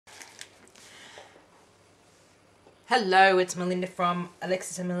Hello, it's Melinda from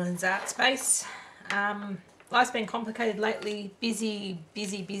Alexis and Melinda's Art Space. Life's been complicated lately, busy,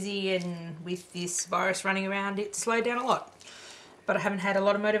 and with this virus running around, it's slowed down a lot. But I haven't had a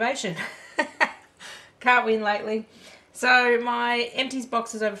lot of motivation. Can't win lately. So my empties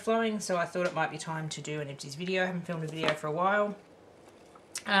box is overflowing, so I thought it might be time to do an empties video. I haven't filmed a video for a while.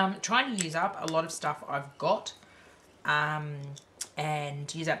 Trying to use up a lot of stuff I've got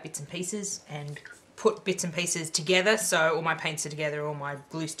and use up bits and pieces and put bits and pieces together, so all my paints are together, all my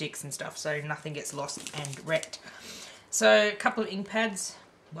glue sticks and stuff, so nothing gets lost and wrecked. So a couple of ink pads.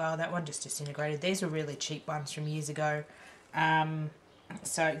 Well, that one just disintegrated. These were really cheap ones from years ago.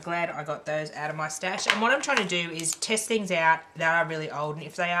 So glad I got those out of my stash. And what I'm trying to do is test things out that are really old, and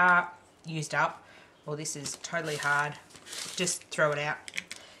if they are used up, well, this is totally hard, just throw it out.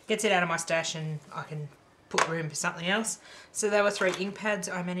 Gets it out of my stash and I can put room for something else. So there were 3 ink pads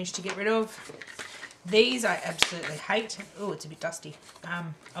I managed to get rid of. These I absolutely hate. Oh, it's a bit dusty.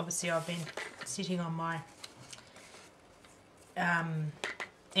 Obviously I've been sitting on my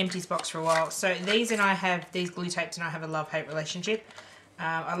empties box for a while. So these and I have, these glue tapes and I have a love-hate relationship.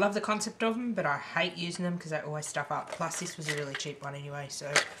 I love the concept of them, but I hate using them because they always stuff up. Plus this was a really cheap one anyway,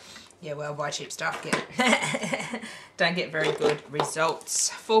 so yeah, well, buy cheap stuff, don't get very good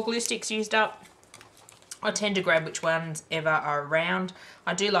results. 4 glue sticks used up. I tend to grab which ones ever are around.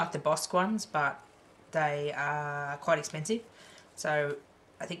 I do like the Bossk ones, but they are quite expensive. So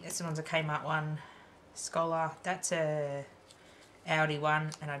I think this one's a Kmart one. Scholar, that's a Audi one,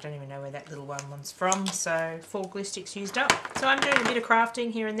 and I don't even know where that little one's from. So 4 glue sticks used up. So I'm doing a bit of crafting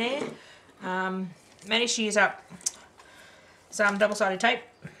here and there. Managed to use up some double-sided tape,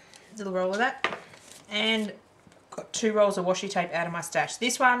 little roll of that, and got 2 rolls of washi tape out of my stash.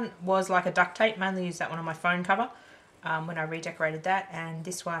 This one was like a duct tape, mainly used that one on my phone cover when I redecorated that, and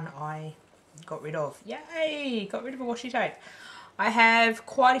this one I got rid of. Yay! Got rid of a washi tape. I have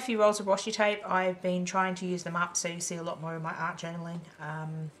quite a few rolls of washi tape. I've been trying to use them up, so you see a lot more of my art journaling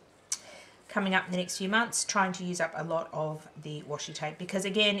coming up in the next few months, trying to use up a lot of the washi tape because,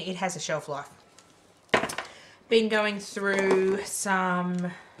 again, it has a shelf life. Been going through some...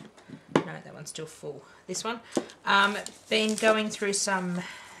 No, that one's still full. This one. Been going through some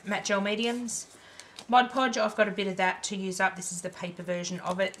matte gel mediums. Mod Podge, I've got a bit of that to use up. This is the paper version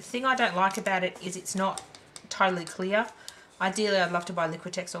of it. The thing I don't like about it is it's not totally clear. Ideally, I'd love to buy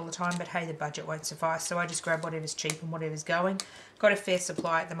Liquitex all the time, but hey, the budget won't suffice, so I just grab whatever's cheap and whatever's going. Got a fair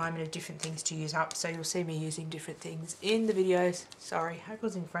supply at the moment of different things to use up, so you'll see me using different things in the videos. Sorry, I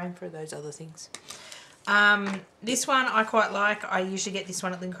was in frame for those other things. This one I quite like. I usually get this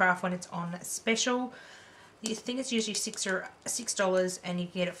one at Lincraft when it's on special. I think it's usually $6 and you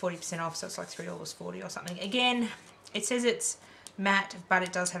can get it 40% off, so it's like $3.40 or something. Again, it says it's matte, but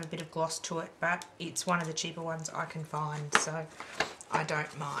it does have a bit of gloss to it, but it's one of the cheaper ones I can find, so I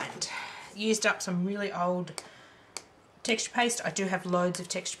don't mind. Used up some really old texture paste. I do have loads of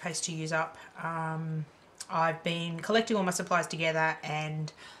texture paste to use up. I've been collecting all my supplies together,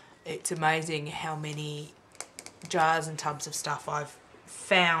 and it's amazing how many jars and tubs of stuff I've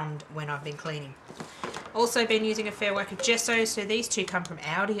found when I've been cleaning. Also been using a fair whack of gesso. So these 2 come from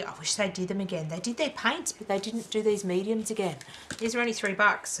Audi. I wish they did them again. They did their paints, but they didn't do these mediums again. These are only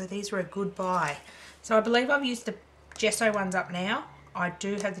 $3, so these were a good buy. So I believe I've used the gesso ones up now. I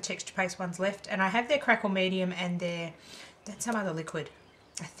do have the texture paste ones left, and I have their crackle medium and their, that's some other liquid,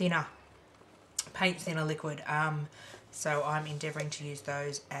 a thinner, paint thinner liquid. So I'm endeavouring to use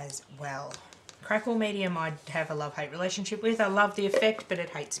those as well. Crackle medium I have a love-hate relationship with. I love the effect, but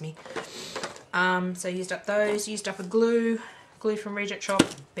it hates me. So used up those. Used up a glue from Reject Shop.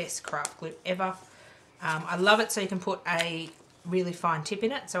 Best craft glue ever. I love it so you can put a really fine tip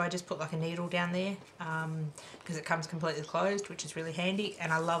in it. So I just put like a needle down there because it comes completely closed, which is really handy.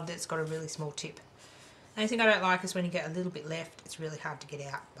 And I love that it's got a really small tip. The only thing I don't like is when you get a little bit left, it's really hard to get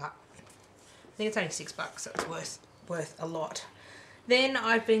out. But I think it's only $6, so it's worth a lot. Then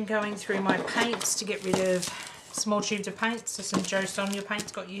I've been going through my paints to get rid of small tubes of paints. So some Joe Sonia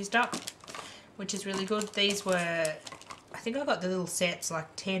paints got used up, which is really good. These were, I think I got the little sets, like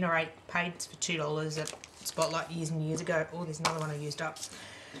 10 or 8 paints for $2 at Spotlight years and years ago. Oh, there's another one I used up.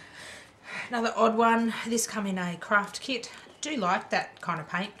 Another odd one. This come in a craft kit. Do like that kind of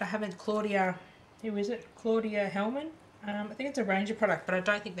paint, but I haven't. Claudia, who is it? Claudia Hellman. I think it's a Ranger product, but I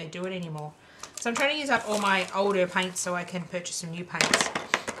don't think they do it anymore. So I'm trying to use up all my older paints so I can purchase some new paints.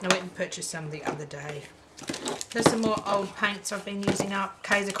 And I went and purchased some the other day. There's some more old paints I've been using up.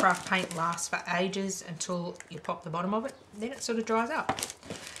 Kaiser Craft paint lasts for ages until you pop the bottom of it. Then it sort of dries up.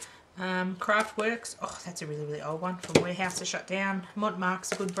 Craftworks, oh that's a really old one from Warehouse to shut down.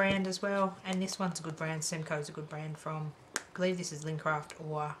 Montmark's a good brand as well, and this one's a good brand. Semco's a good brand from, I believe this is Lincraft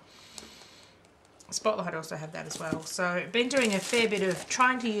or Spotlight also have that as well. So been doing a fair bit of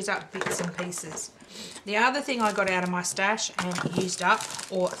trying to use up bits and pieces. The other thing I got out of my stash and used up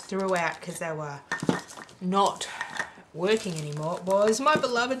or threw out because they were not working anymore was my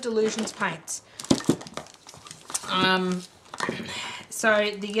beloved Delusions paints.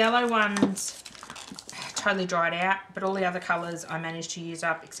 So the yellow ones totally dried out, but all the other colours I managed to use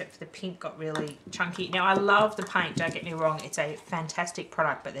up except for the pink got really chunky. Now I love the paint, don't get me wrong, it's a fantastic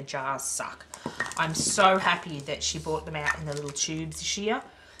product, but the jars suck. I'm so happy that she bought them out in the little tubes this year.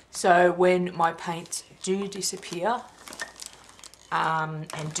 So when my paints do disappear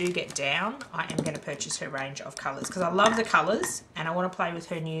and do get down, I am going to purchase her range of colours because I love the colours and I want to play with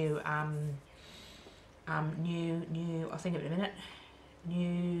her new, I'll think of it in a minute,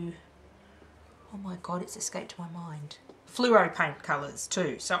 new, oh my god, it's escaped my mind, fluoro paint colours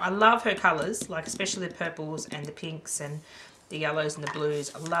too. So I love her colours, like especially the purples and the pinks and the yellows and the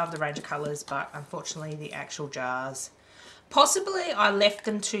blues. I love the range of colours, but unfortunately the actual jars, possibly I left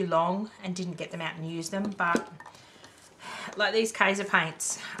them too long and didn't get them out and use them, but like these Kaiser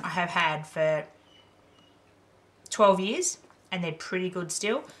paints I have had for 12 years and they're pretty good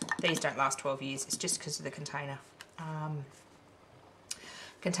still. These don't last 12 years, it's just because of the container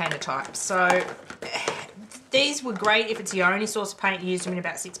type. So these were great if it's your only source of paint. You used them in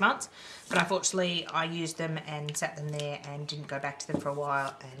about 6 months, but unfortunately I used them and sat them there and didn't go back to them for a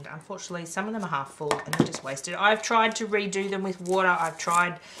while, and unfortunately some of them are half full and they're just wasted. I've tried to redo them with water, I've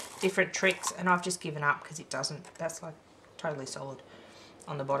tried different tricks, and I've just given up because it doesn't, that's like totally solid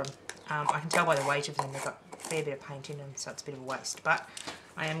on the bottom. I can tell by the weight of them they've got a fair bit of paint in them, so it's a bit of a waste, but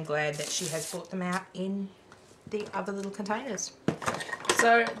I am glad that she has brought them out in the other little containers.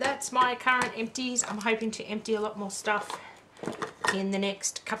 So that's my current empties. I'm hoping to empty a lot more stuff in the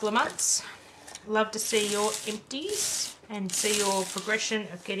next couple of months. Love to see your empties and see your progression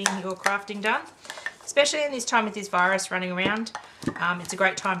of getting your crafting done, especially in this time with this virus running around. It's a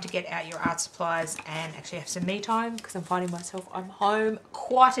great time to get out your art supplies and actually have some me time, because I'm finding myself I'm home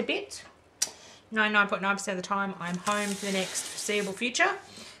quite a bit. 99.9% of the time I'm home for the next foreseeable future,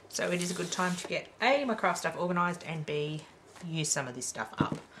 so it is a good time to get A, my craft stuff organised, and B, use some of this stuff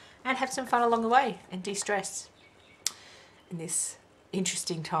up and have some fun along the way and de-stress in this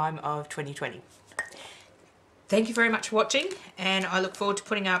interesting time of 2020. Thank you very much for watching, and I look forward to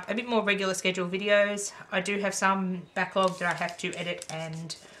putting up a bit more regular scheduled videos. I do have some backlog that I have to edit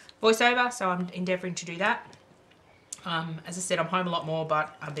and voice over, so I'm endeavouring to do that. As I said, I'm home a lot more,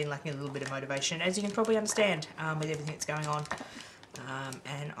 but I've been lacking a little bit of motivation, as you can probably understand, with everything that's going on.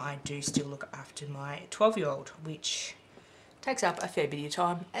 And I do still look after my 12-year-old, which takes up a fair bit of your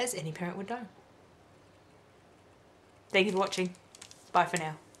time, as any parent would know. Thank you for watching. Bye for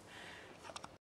now.